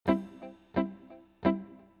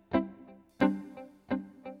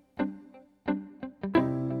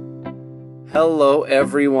Hello,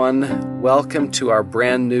 everyone. Welcome to our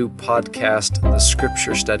brand new podcast, The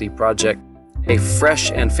Scripture Study Project, a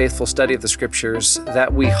fresh and faithful study of the Scriptures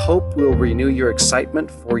that we hope will renew your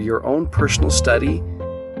excitement for your own personal study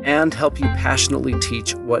and help you passionately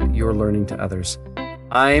teach what you're learning to others.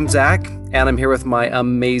 I'm Zach, and I'm here with my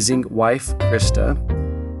amazing wife, Krista.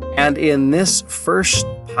 And in this first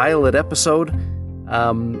pilot episode,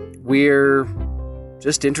 we're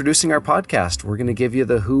just introducing our podcast. We're going to give you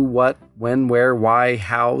the who, what, when, where, why,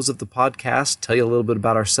 hows of the podcast, tell you a little bit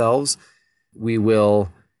about ourselves. We will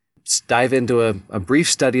dive into a brief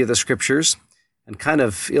study of the Scriptures and kind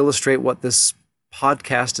of illustrate what this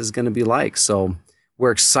podcast is going to be like. So we're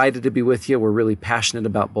excited to be with you. We're really passionate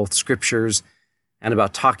about both Scriptures and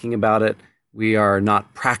about talking about it. We are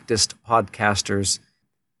not practiced podcasters,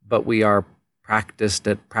 but we are practiced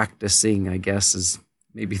at practicing, I guess is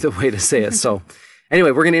maybe the way to say it. So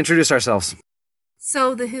anyway, we're going to introduce ourselves.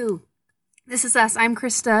 So the who. This is us. I'm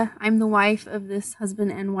Krista. I'm the wife of this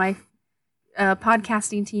husband and wife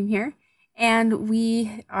podcasting team here. And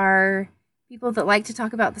we are people that like to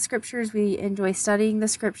talk about the Scriptures. We enjoy studying the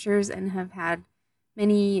Scriptures and have had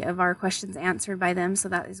many of our questions answered by them. So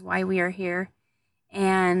that is why we are here.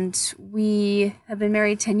 And we have been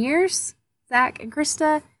married 10 years, Zach and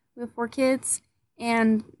Krista. We have 4 kids.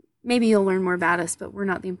 And maybe you'll learn more about us, but we're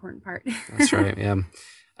not the important part. That's right, yeah.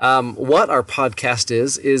 What our podcast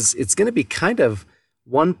is it's going to be kind of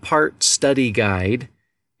one part study guide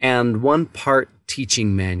and one part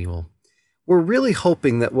teaching manual. We're really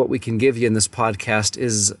hoping that what we can give you in this podcast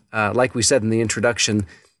is, like we said in the introduction,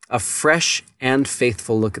 a fresh and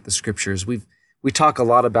faithful look at the Scriptures. We talk a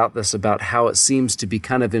lot about this, about how it seems to be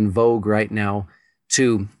kind of in vogue right now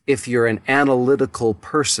to, if you're an analytical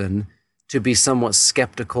person, to be somewhat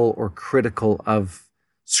skeptical or critical of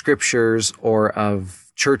Scriptures or of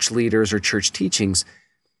church leaders or church teachings,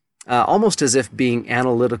 almost as if being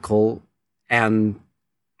analytical and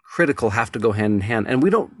critical have to go hand in hand. And we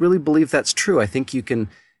don't really believe that's true. I think you can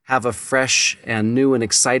have a fresh and new and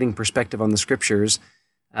exciting perspective on the Scriptures,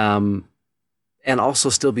 and also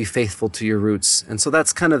still be faithful to your roots. And so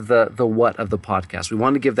that's kind of the what of the podcast. We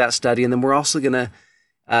want to give that study, and then we're also going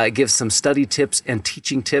to give some study tips and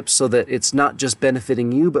teaching tips so that it's not just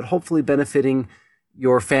benefiting you, but hopefully benefiting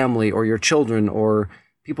your family or your children or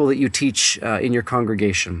people that you teach in your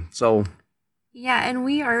congregation. So, yeah, and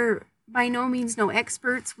we are by no means no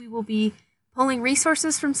experts. We will be pulling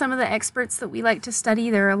resources from some of the experts that we like to study.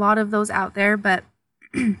 There are a lot of those out there, but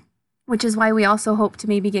which is why we also hope to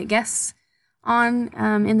maybe get guests on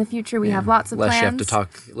in the future. We have lots of plans. Less you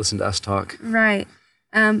have to listen to us talk. Right.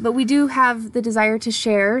 But we do have the desire to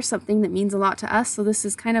share something that means a lot to us. So this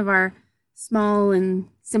is kind of our small and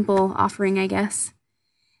simple offering, I guess.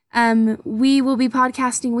 We will be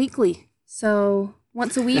podcasting weekly. So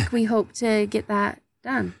once a week, we hope to get that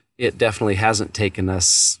done. It definitely hasn't taken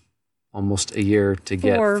us almost a year to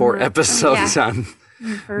get 4 episodes done.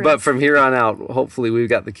 But from here on out, hopefully we've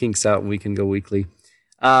got the kinks out and we can go weekly.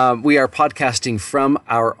 We are podcasting from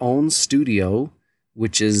our own studio,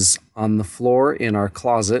 which is on the floor in our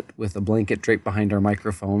closet with a blanket draped behind our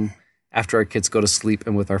microphone after our kids go to sleep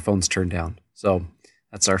and with our phones turned down. So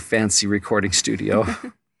that's our fancy recording studio.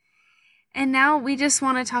 And now we just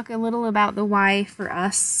want to talk a little about the why for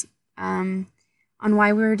us, on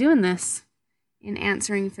why we were doing this and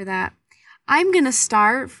answering for that. I'm going to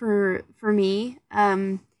start for me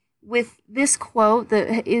with this quote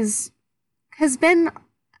that has been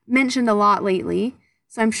mentioned a lot lately.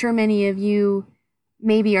 So I'm sure many of you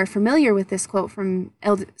maybe are familiar with this quote from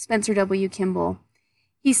Spencer W. Kimball.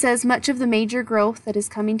 He says, "Much of the major growth that is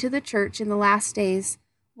coming to the church in the last days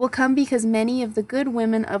will come because many of the good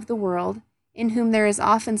women of the world, in whom there is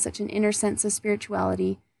often such an inner sense of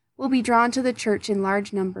spirituality, will be drawn to the church in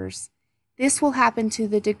large numbers. This will happen to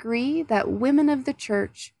the degree that women of the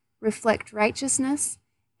church reflect righteousness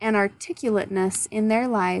and articulateness in their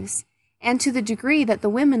lives, and to the degree that the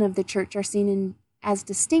women of the church are seen as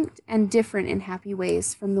distinct and different in happy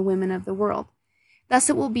ways from the women of the world. Thus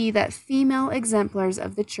it will be that female exemplars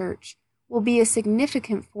of the church will be a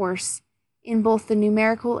significant force in both the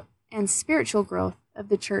numerical and spiritual growth of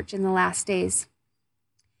the church in the last days."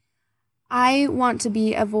 I want to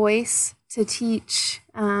be a voice to teach,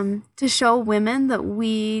 to show women that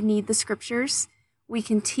we need the Scriptures. We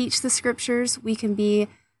can teach the Scriptures. We can be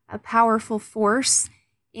a powerful force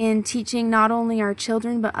in teaching not only our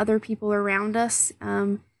children, but other people around us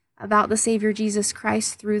about the Savior Jesus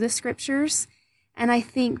Christ through the Scriptures. And I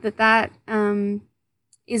think that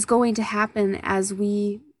is going to happen as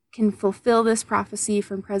we can fulfill this prophecy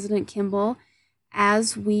from President Kimball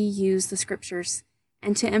as we use the Scriptures,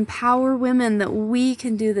 and to empower women that we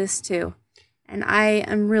can do this too. And I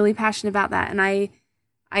am really passionate about that. And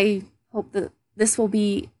I hope that this will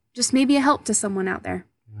be just maybe a help to someone out there.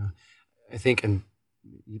 Yeah. I think, and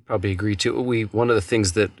you probably agree too, one of the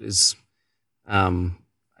things that is, I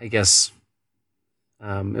guess,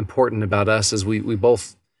 important about us is we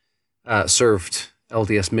both served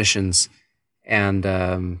LDS missions, and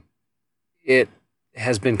it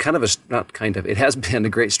has been it has been a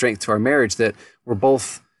great strength to our marriage that we're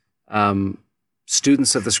both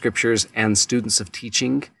students of the scriptures and students of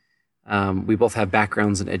teaching. We both have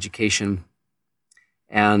backgrounds in education,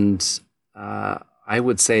 and I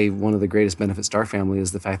would say one of the greatest benefits to our family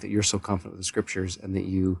is the fact that you're so confident with the scriptures and that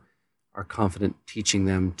you are confident teaching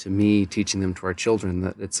them to me, teaching them to our children,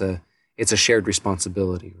 that it's a shared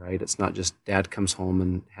responsibility, right? It's not just dad comes home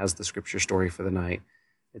and has the scripture story for the night.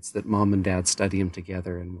 It's that mom and dad study them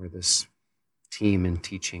together, and we're this team in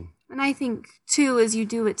teaching. And I think, too, as you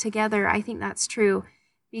do it together, I think that's true,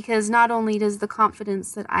 because not only does the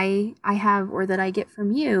confidence that I have or that I get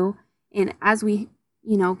from you, and as we,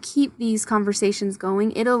 keep these conversations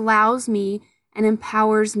going, it allows me and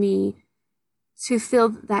empowers me to feel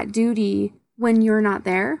that duty when you're not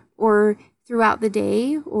there, or throughout the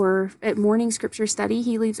day, or at morning scripture study.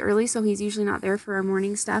 He leaves early, so he's usually not there for our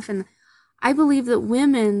morning stuff. And I believe that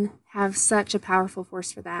women have such a powerful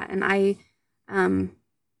force for that. And I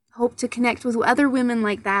hope to connect with other women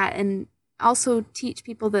like that, and also teach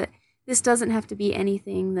people that this doesn't have to be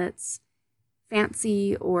anything that's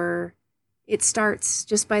fancy, or it starts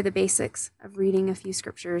just by the basics of reading a few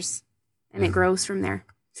scriptures, and it grows from there.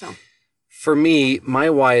 So for me, my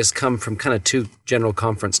why has come from kind of two general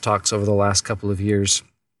conference talks over the last couple of years.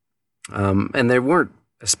 And they weren't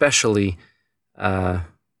especially, they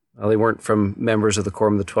weren't from members of the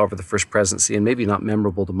Quorum of the 12 or the First Presidency, and maybe not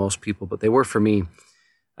memorable to most people, but they were for me.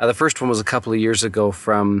 The first one was a couple of years ago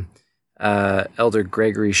from Elder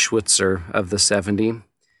Gregory Schwitzer of the 70.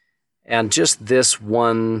 And just this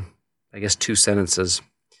one, I guess 2 sentences.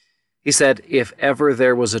 He said, "If ever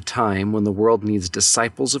there was a time when the world needs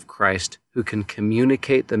disciples of Christ who can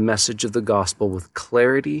communicate the message of the gospel with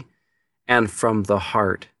clarity and from the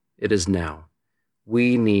heart, it is now.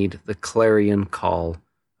 We need the clarion call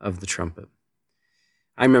of the trumpet."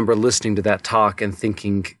 I remember listening to that talk and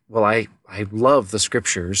thinking, well, I love the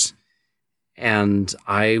scriptures and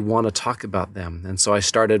I want to talk about them. And so I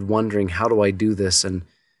started wondering, how do I do this? And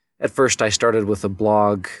at first I started with a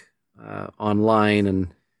blog online, and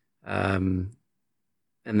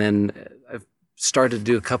then I've started to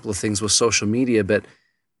do a couple of things with social media, but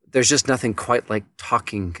there's just nothing quite like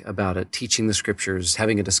talking about it, teaching the scriptures,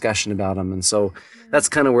 having a discussion about them. And so that's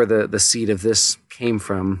kind of where the seed of this came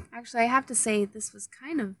from. Actually, I have to say, this was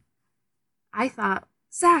I thought,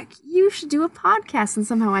 Zach, you should do a podcast, and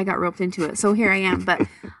somehow I got roped into it. So here I am, but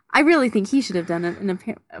I really think he should have done it. And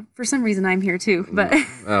for some reason, I'm here too, but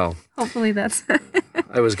well, hopefully that's...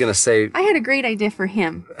 I was going to say... I had a great idea for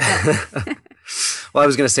him. Well, I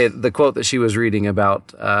was going to say the quote that she was reading about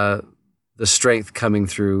the strength coming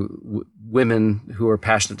through women who are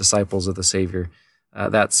passionate disciples of the Savior,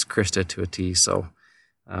 that's Krista to a T. So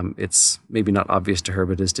it's maybe not obvious to her,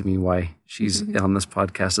 but it is to me why she's on this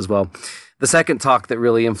podcast as well. The second talk that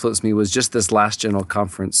really influenced me was just this last general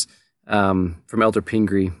conference from Elder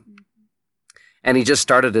Pingree. And he just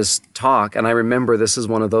started his talk, and I remember this is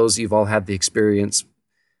one of those, you've all had the experience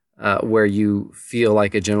where you feel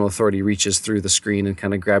like a general authority reaches through the screen and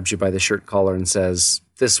kind of grabs you by the shirt collar and says,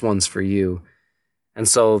 "This one's for you." And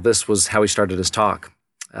so this was how he started his talk.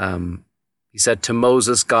 He said, "To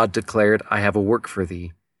Moses, God declared, 'I have a work for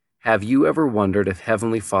thee.' Have you ever wondered if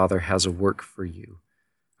Heavenly Father has a work for you?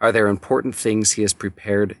 Are there important things he has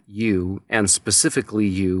prepared you, and specifically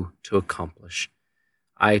you, to accomplish?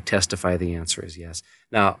 I testify the answer is yes."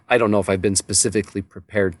 Now, I don't know if I've been specifically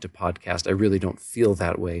prepared to podcast. I really don't feel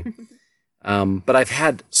that way. But I've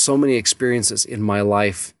had so many experiences in my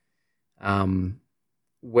life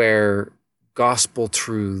where gospel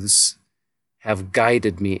truths have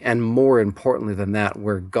guided me, and more importantly than that,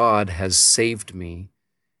 where God has saved me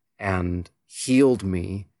and healed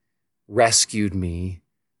me, rescued me,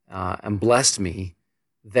 and blessed me,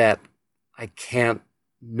 that I can't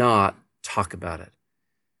not talk about it.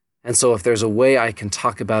 And so if there's a way I can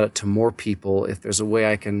talk about it to more people, if there's a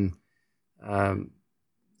way I can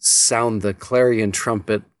sound the clarion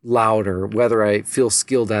trumpet louder, whether I feel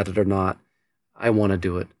skilled at it or not, I want to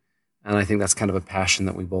do it. And I think that's kind of a passion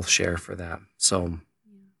that we both share for that. So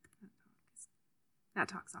that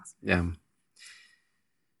talk's awesome. Yeah.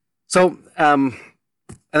 So, and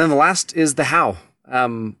then the last is the how.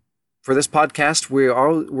 For this podcast,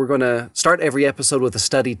 we're going to start every episode with a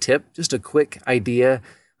study tip, just a quick idea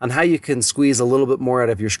on how you can squeeze a little bit more out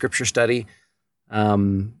of your scripture study.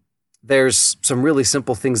 There's some really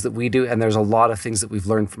simple things that we do, and there's a lot of things that we've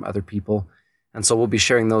learned from other people. And so we'll be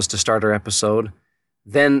sharing those to start our episode.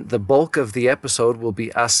 Then the bulk of the episode will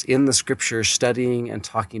be us in the scriptures studying and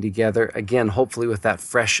talking together, again, hopefully with that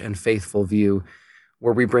fresh and faithful view,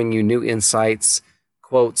 where we bring you new insights,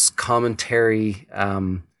 quotes, commentary,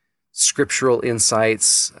 scriptural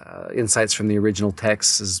insights, insights from the original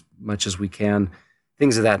text as much as we can,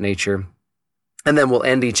 things of that nature. And then we'll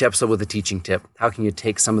end each episode with a teaching tip. How can you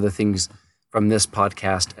take some of the things from this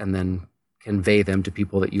podcast and then convey them to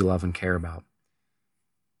people that you love and care about?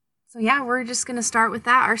 So yeah, we're just going to start with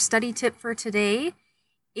that. Our study tip for today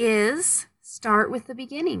is start with the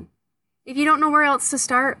beginning. If you don't know where else to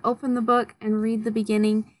start, open the book and read the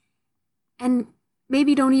beginning. And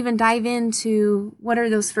maybe don't even dive into what are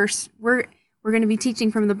those first. We're going to be teaching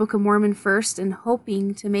from the Book of Mormon first and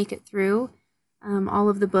hoping to make it through all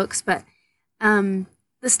of the books. But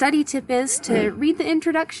the study tip is to read the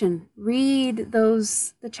introduction, read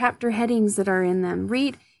the chapter headings that are in them,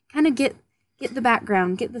 kind of get the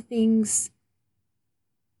background, get the things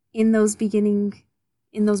in those beginning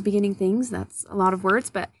things. That's a lot of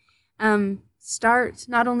words, but start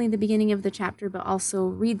not only the beginning of the chapter, but also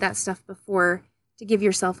read that stuff before to give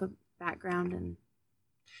yourself a background. And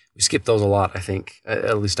we skip those a lot, I think.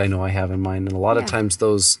 At least I know I have in mind. And a lot of times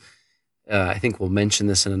those, I think we'll mention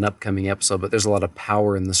this in an upcoming episode, but there's a lot of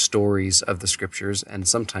power in the stories of the scriptures. And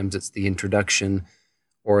sometimes it's the introduction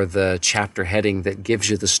or the chapter heading that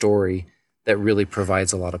gives you the story that really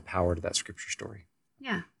provides a lot of power to that scripture story.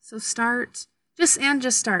 Yeah. So start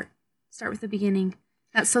with the beginning.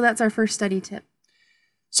 That's our first study tip.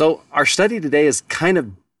 So our study today is kind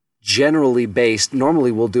of generally based.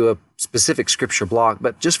 Normally we'll do a specific scripture block,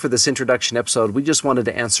 but just for this introduction episode, we just wanted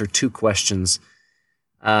to answer two questions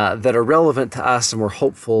that are relevant to us and we're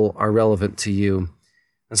hopeful are relevant to you.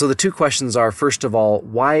 And so the two questions are, first of all,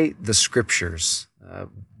 why the scriptures?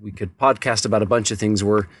 We could podcast about a bunch of things.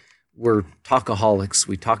 We're talkaholics.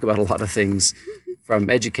 We talk about a lot of things, from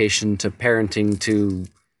education to parenting to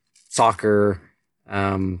soccer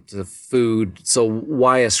to food. So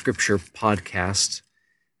why a scripture podcast?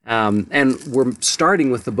 And we're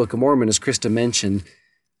starting with the Book of Mormon, as Krista mentioned.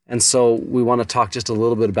 And so we want to talk just a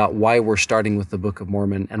little bit about why we're starting with the Book of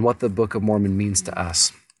Mormon and what the Book of Mormon means to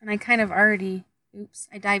us. And I kind of I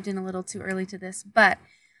dived in a little too early to this, but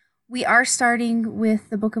we are starting with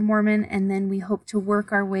the Book of Mormon, and then we hope to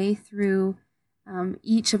work our way through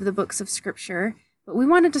each of the books of Scripture. But we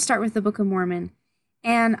wanted to start with the Book of Mormon.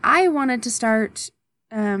 And I wanted to start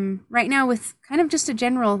right now with kind of just a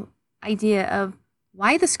general idea of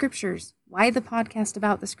why the Scriptures, why the podcast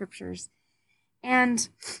about the Scriptures. And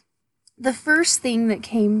the first thing that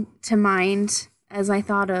came to mind as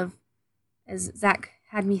Zach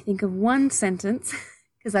had me think of one sentence,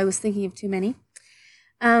 because I was thinking of too many,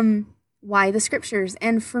 why the Scriptures?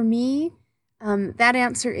 And for me, that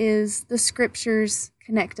answer is the Scriptures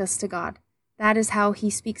connect us to God. That is how He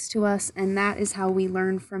speaks to us, and that is how we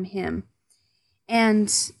learn from Him.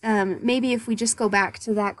 And maybe if we just go back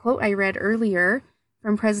to that quote I read earlier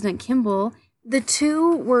from President Kimball, the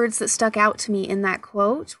two words that stuck out to me in that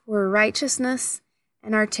quote were righteousness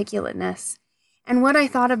and articulateness. And what I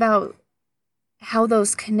thought about how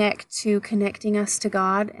those connect to connecting us to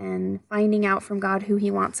God and finding out from God who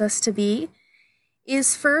He wants us to be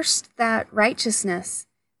is first that righteousness.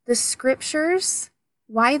 The Scriptures,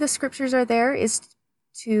 why the Scriptures are there is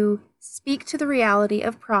to speak to the reality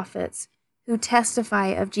of prophets who testify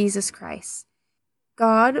of Jesus Christ.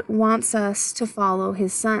 God wants us to follow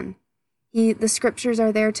His Son. The Scriptures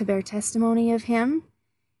are there to bear testimony of Him,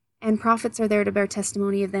 and prophets are there to bear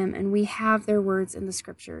testimony of them, and we have their words in the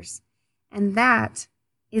Scriptures. And that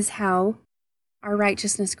is how our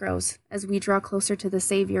righteousness grows as we draw closer to the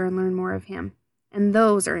Savior and learn more of Him. And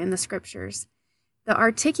those are in the Scriptures. The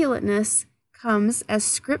articulateness comes as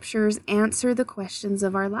Scriptures answer the questions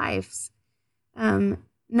of our lives.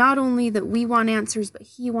 Not only that we want answers, but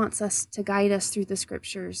He wants us to guide us through the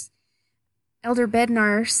Scriptures. Elder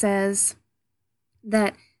Bednar says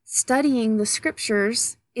that studying the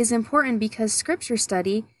Scriptures is important because Scripture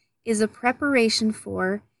study is a preparation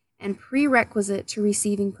for and prerequisite to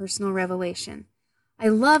receiving personal revelation. I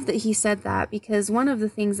love that he said that, because one of the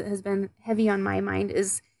things that has been heavy on my mind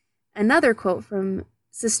is another quote from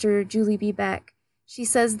Sister Julie B. Beck. She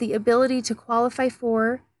says, "The ability to qualify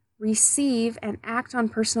for, receive, and act on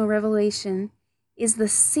personal revelation is the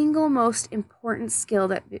single most important skill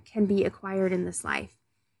that can be acquired in this life."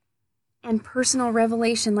 And personal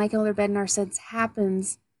revelation, like Elder Bednar said,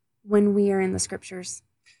 happens when we are in the Scriptures.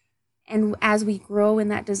 And as we grow in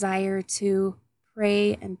that desire to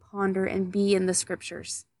pray and ponder and be in the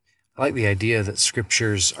Scriptures. I like the idea that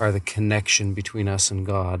scriptures are the connection between us and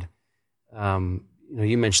God.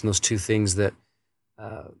 You mentioned those two things, that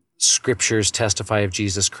scriptures testify of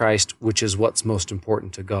Jesus Christ, which is what's most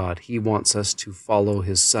important to God. He wants us to follow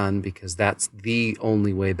his Son because that's the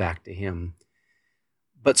only way back to him.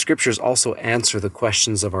 But scriptures also answer the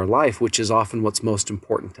questions of our life, which is often what's most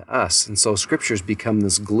important to us. And so scriptures become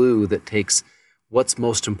this glue that takes what's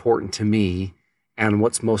most important to me and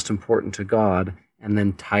what's most important to God and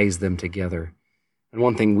then ties them together. And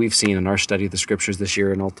one thing we've seen in our study of the scriptures this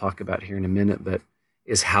year, and I'll talk about here in a minute, but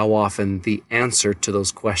is how often the answer to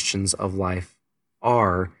those questions of life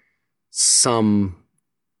are some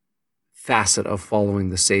facet of following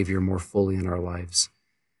the Savior more fully in our lives.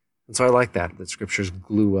 And so I like that scriptures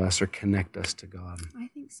glue us or connect us to God. I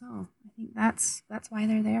think so. I think that's why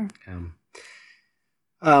they're there.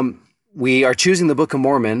 We are choosing the Book of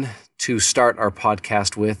Mormon to start our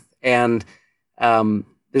podcast with, and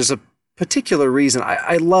there's a particular reason.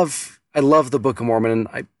 I love the Book of Mormon, and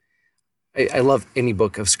I love any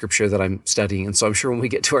book of scripture that I'm studying. And so I'm sure when we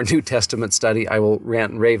get to our New Testament study, I will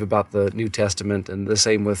rant and rave about the New Testament, and the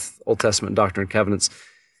same with Old Testament Doctrine and Covenants.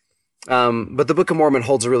 But the Book of Mormon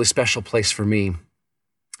holds a really special place for me.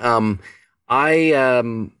 I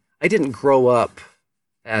didn't grow up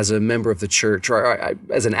as a member of the church, or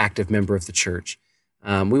as an active member of the church.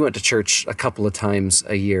 We went to church a couple of times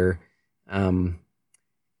a year, and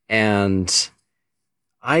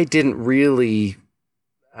I didn't really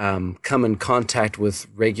come in contact with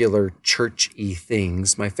regular church-y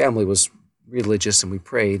things. My family was religious and we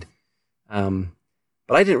prayed, but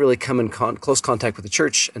I didn't really come in close contact with the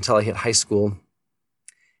church until I hit high school,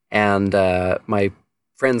 and my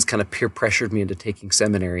friends kind of peer pressured me into taking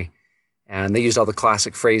seminary, and they used all the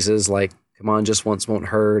classic phrases like, "Come on, just once won't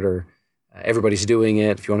hurt," or "Everybody's doing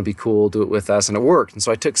it. If you want to be cool, do it with us." And it worked. And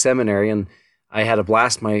so I took seminary, and I had a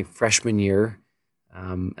blast my freshman year.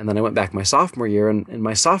 And then I went back my sophomore year, and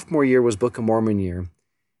my sophomore year was Book of Mormon year.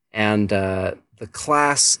 And the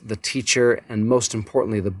class, the teacher, and most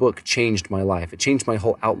importantly, the book changed my life. It changed my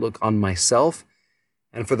whole outlook on myself,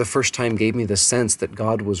 and for the first time gave me the sense that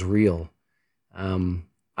God was real.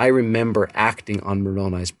 I remember acting on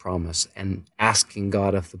Moroni's promise and asking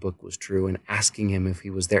God if the book was true and asking him if he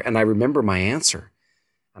was there. And I remember my answer,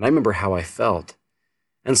 and I remember how I felt.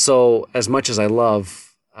 And so as much as I love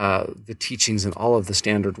the teachings and all of the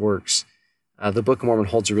standard works, the Book of Mormon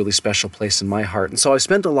holds a really special place in my heart. And so I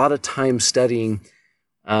spent a lot of time studying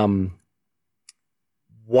how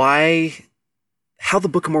the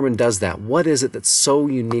Book of Mormon does that. What is it that's so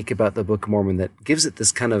unique about the Book of Mormon that gives it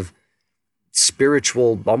this kind of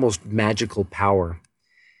spiritual, almost magical power?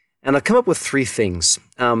 And I've come up with three things.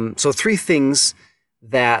 So three things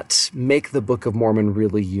that make the Book of Mormon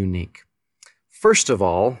really unique. First of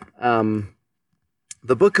all,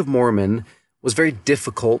 the Book of Mormon was very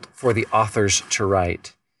difficult for the authors to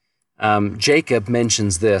write. Jacob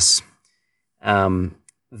mentions this,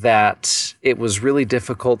 that it was really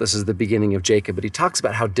difficult. This is the beginning of Jacob, but he talks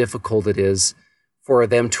about how difficult it is for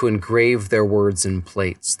them to engrave their words in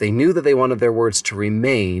plates. They knew that they wanted their words to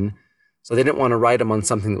remain, so they didn't want to write them on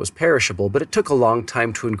something that was perishable, but it took a long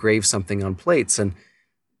time to engrave something on plates. And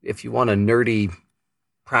if you want a nerdy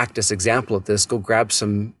practice example of this, go grab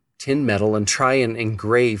some tin metal and try and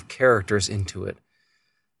engrave characters into it.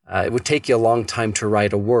 It would take you a long time to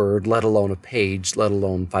write a word, let alone a page, let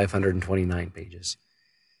alone 529 pages.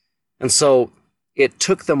 And so it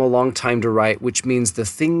took them a long time to write, which means the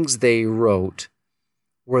things they wrote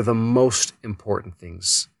were the most important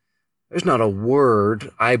things. There's not a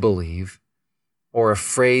word, I believe, or a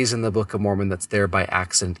phrase in the Book of Mormon that's there by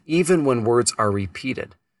accident, even when words are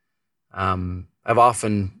repeated. I've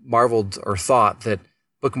often marveled or thought that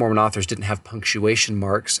Book of Mormon authors didn't have punctuation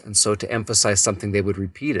marks, and so to emphasize something, they would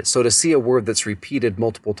repeat it. So to see a word that's repeated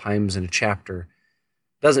multiple times in a chapter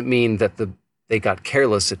doesn't mean that they got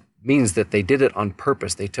careless. It means that they did it on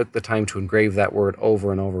purpose. They took the time to engrave that word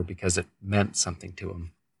over and over because it meant something to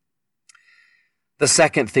them. The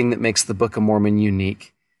second thing that makes the Book of Mormon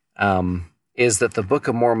unique is that the Book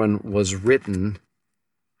of Mormon was written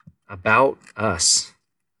about us.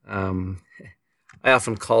 I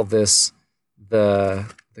often call this the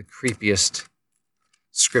creepiest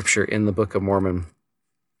scripture in the Book of Mormon.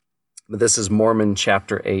 But this is Mormon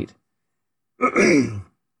chapter 8.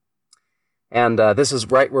 And this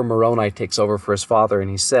is right where Moroni takes over for his father,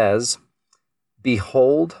 and he says,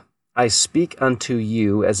 "Behold, I speak unto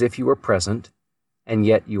you as if you were present, and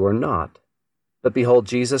yet you are not. But behold,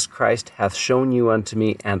 Jesus Christ hath shown you unto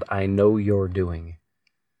me, and I know your doing."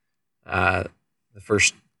 The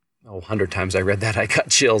first 100 times I read that, I got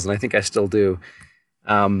chills, and I think I still do.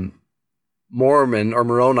 Mormon or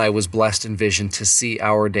Moroni was blessed in vision to see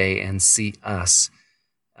our day and see us.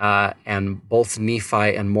 And both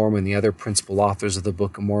Nephi and Mormon, the other principal authors of the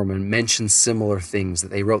Book of Mormon, mention similar things, that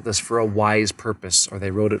they wrote this for a wise purpose, or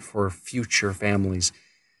they wrote it for future families.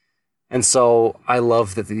 And so I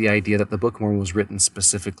love that the idea that the Book of Mormon was written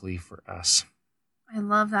specifically for us. I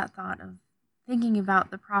love that thought of thinking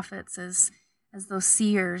about the prophets as those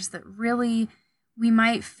seers that really we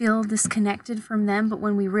might feel disconnected from them, but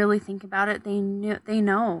when we really think about it, they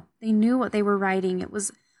knew what they were writing. It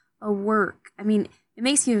was a work. I mean, it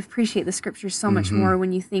makes you appreciate the scriptures so much more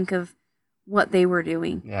when you think of what they were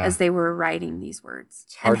doing as they were writing these words.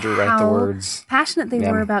 It's hard to write the words. Passionate they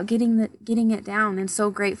were about getting it down, and so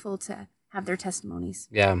grateful to have their testimonies.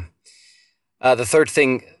 Yeah. The third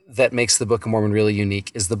thing that makes the Book of Mormon really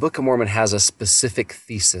unique is the Book of Mormon has a specific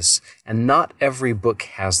thesis, and not every book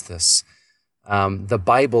has this. The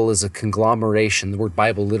Bible is a conglomeration. The word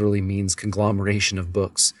Bible literally means conglomeration of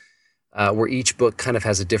books, where each book kind of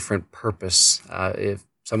has a different purpose. If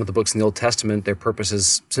some of the books in the Old Testament, their purpose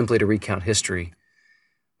is simply to recount history.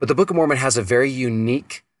 But the Book of Mormon has a very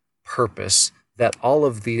unique purpose that all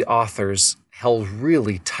of the authors held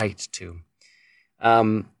really tight to.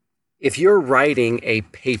 If you're writing a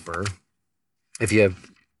paper, if you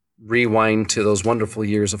rewind to those wonderful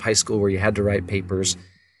years of high school where you had to write papers,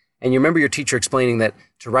 and you remember your teacher explaining that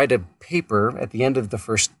to write a paper at the end of the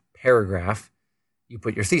first paragraph, you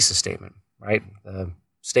put your thesis statement, right? The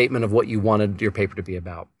statement of what you wanted your paper to be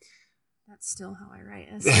about. That's still how I write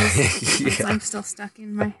essays. I'm still stuck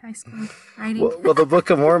in my high school writing. Well, the Book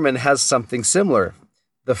of Mormon has something similar.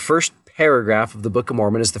 The first paragraph of the Book of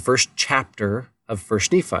Mormon is the first chapter of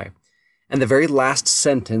First Nephi. And the very last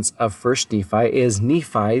sentence of First Nephi is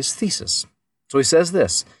Nephi's thesis. So he says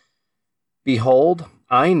this, "Behold,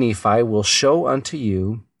 I, Nephi, will show unto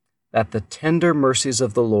you that the tender mercies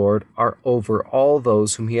of the Lord are over all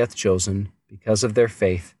those whom he hath chosen, because of their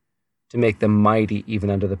faith, to make them mighty even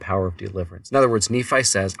unto the power of deliverance." In other words, Nephi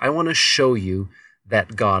says, I want to show you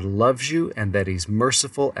that God loves you and that he's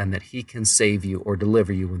merciful and that he can save you or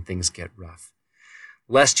deliver you when things get rough.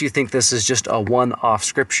 Lest you think this is just a one-off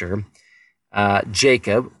scripture,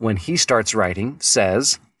 Jacob, when he starts writing,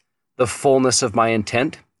 says, "The fullness of my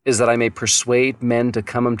intent is that I may persuade men to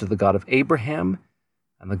come unto the God of Abraham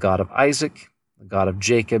and the God of Isaac, the God of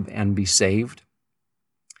Jacob, and be saved."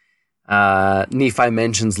 Nephi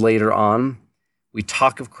mentions later on, we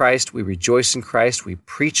talk of Christ, we rejoice in Christ, we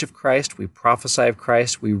preach of Christ, we prophesy of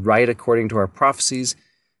Christ, we write according to our prophecies,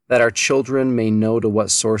 that our children may know to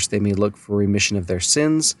what source they may look for remission of their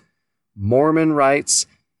sins. Mormon writes,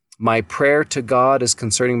 "My prayer to God is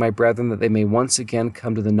concerning my brethren, that they may once again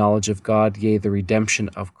come to the knowledge of God, yea, the redemption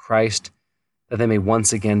of Christ, that they may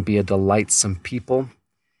once again be a delightsome people."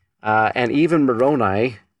 And even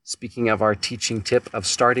Moroni, speaking of our teaching tip of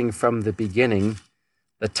starting from the beginning,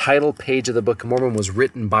 the title page of the Book of Mormon was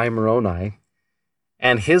written by Moroni.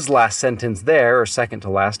 And his last sentence there, or second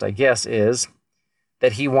to last, I guess, is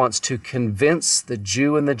that he wants to convince the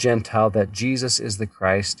Jew and the Gentile that Jesus is the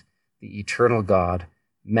Christ, the eternal God,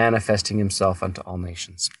 manifesting himself unto all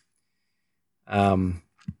nations.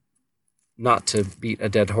 Not to beat a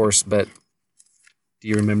dead horse, but do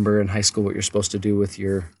you remember in high school what you're supposed to do with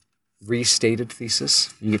your restated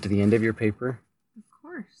thesis? You get to the end of your paper? Of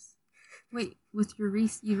course. Wait, with your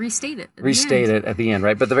you restate it. Restate it at the end,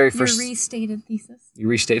 right? But the very first... Your restated thesis. You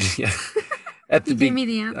restated, yeah. You gave me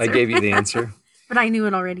the answer. I gave you the answer. But I knew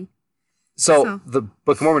it already. So the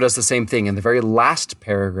Book of Mormon does the same thing. In the very last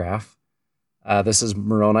paragraph, this is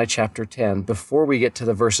Moroni chapter 10. Before we get to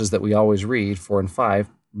the verses that we always read, 4 and 5,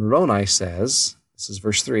 Moroni says, this is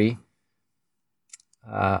verse 3,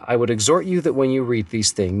 "I would exhort you that when you read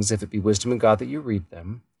these things, if it be wisdom of God that you read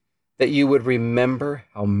them, that you would remember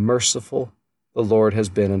how merciful the Lord has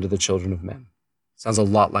been unto the children of men." Sounds a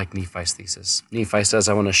lot like Nephi's thesis. Nephi says,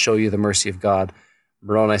 I want to show you the mercy of God.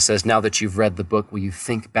 Moroni says, now that you've read the book, will you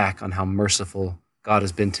think back on how merciful God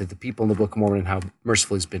has been to the people in the Book of Mormon and how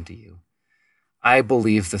merciful he's been to you? I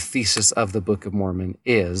believe the thesis of the Book of Mormon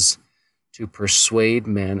is to persuade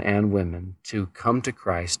men and women to come to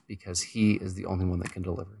Christ because he is the only one that can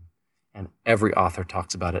deliver them. And every author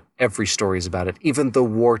talks about it. Every story is about it. Even the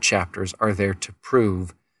war chapters are there to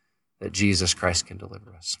prove that Jesus Christ can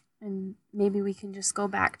deliver us. And maybe we can just go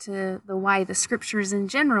back to the why, the scriptures in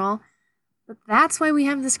general. But that's why we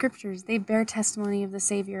have the scriptures. They bear testimony of the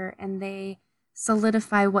Savior, and they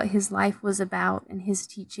solidify what his life was about and his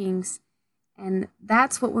teachings. And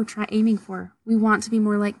that's what we're aiming for. We want to be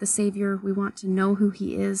more like the Savior. We want to know who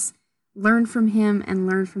he is, learn from him, and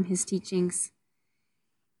learn from his teachings.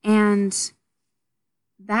 And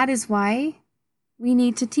that is why we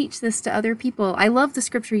need to teach this to other people. I love the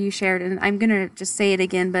scripture you shared, and I'm going to just say it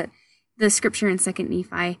again, but the scripture in 2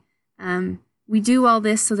 Nephi. We do all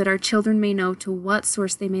this so that our children may know to what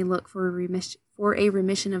source they may look for a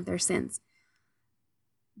remission of their sins.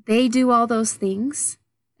 They do all those things,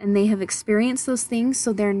 and they have experienced those things,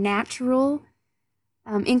 so their natural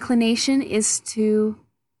inclination is to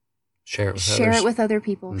share it with other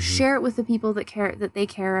people. Mm-hmm. Share it with the people that they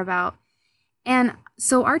care about. And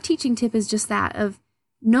so our teaching tip is just that, of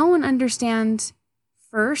know and understand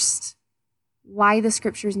first why the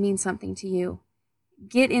scriptures mean something to you.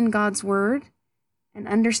 Get in God's word and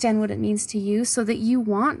understand what it means to you so that you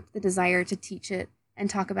want the desire to teach it and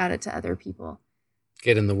talk about it to other people.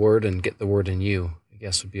 Get in the word and get the word in you, I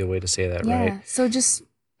guess would be a way to say that, right? Yeah, so just,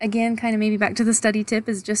 again, kind of maybe back to the study tip,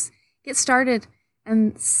 is just get started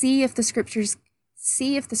and see if the scriptures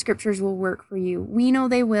will work for you. We know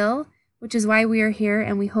they will, which is why we are here,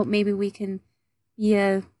 and we hope maybe we can be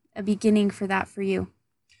a beginning for that for you.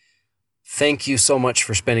 Thank you so much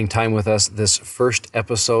for spending time with us this first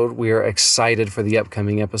episode. We are excited for the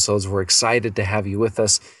upcoming episodes. We're excited to have you with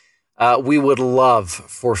us. We would love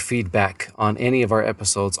for feedback on any of our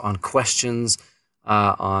episodes, on questions,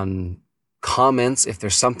 on comments. If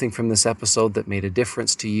there's something from this episode that made a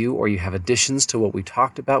difference to you, or you have additions to what we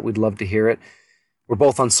talked about, we'd love to hear it. We're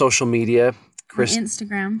both on social media. On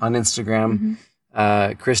Instagram. Mm-hmm.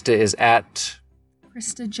 Krista is at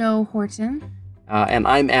Krista Jo Horton. And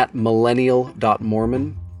I'm at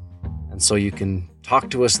millennial.mormon. And so you can talk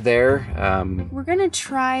to us there. We're going to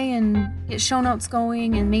try and get show notes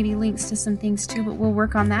going and maybe links to some things too, but we'll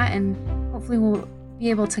work on that, and hopefully we'll be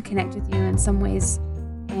able to connect with you in some ways,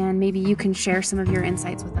 and maybe you can share some of your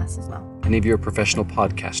insights with us as well. Any of you are professional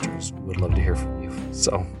podcasters, we would love to hear from you.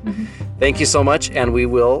 So Thank you so much, and we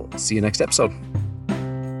will see you next episode.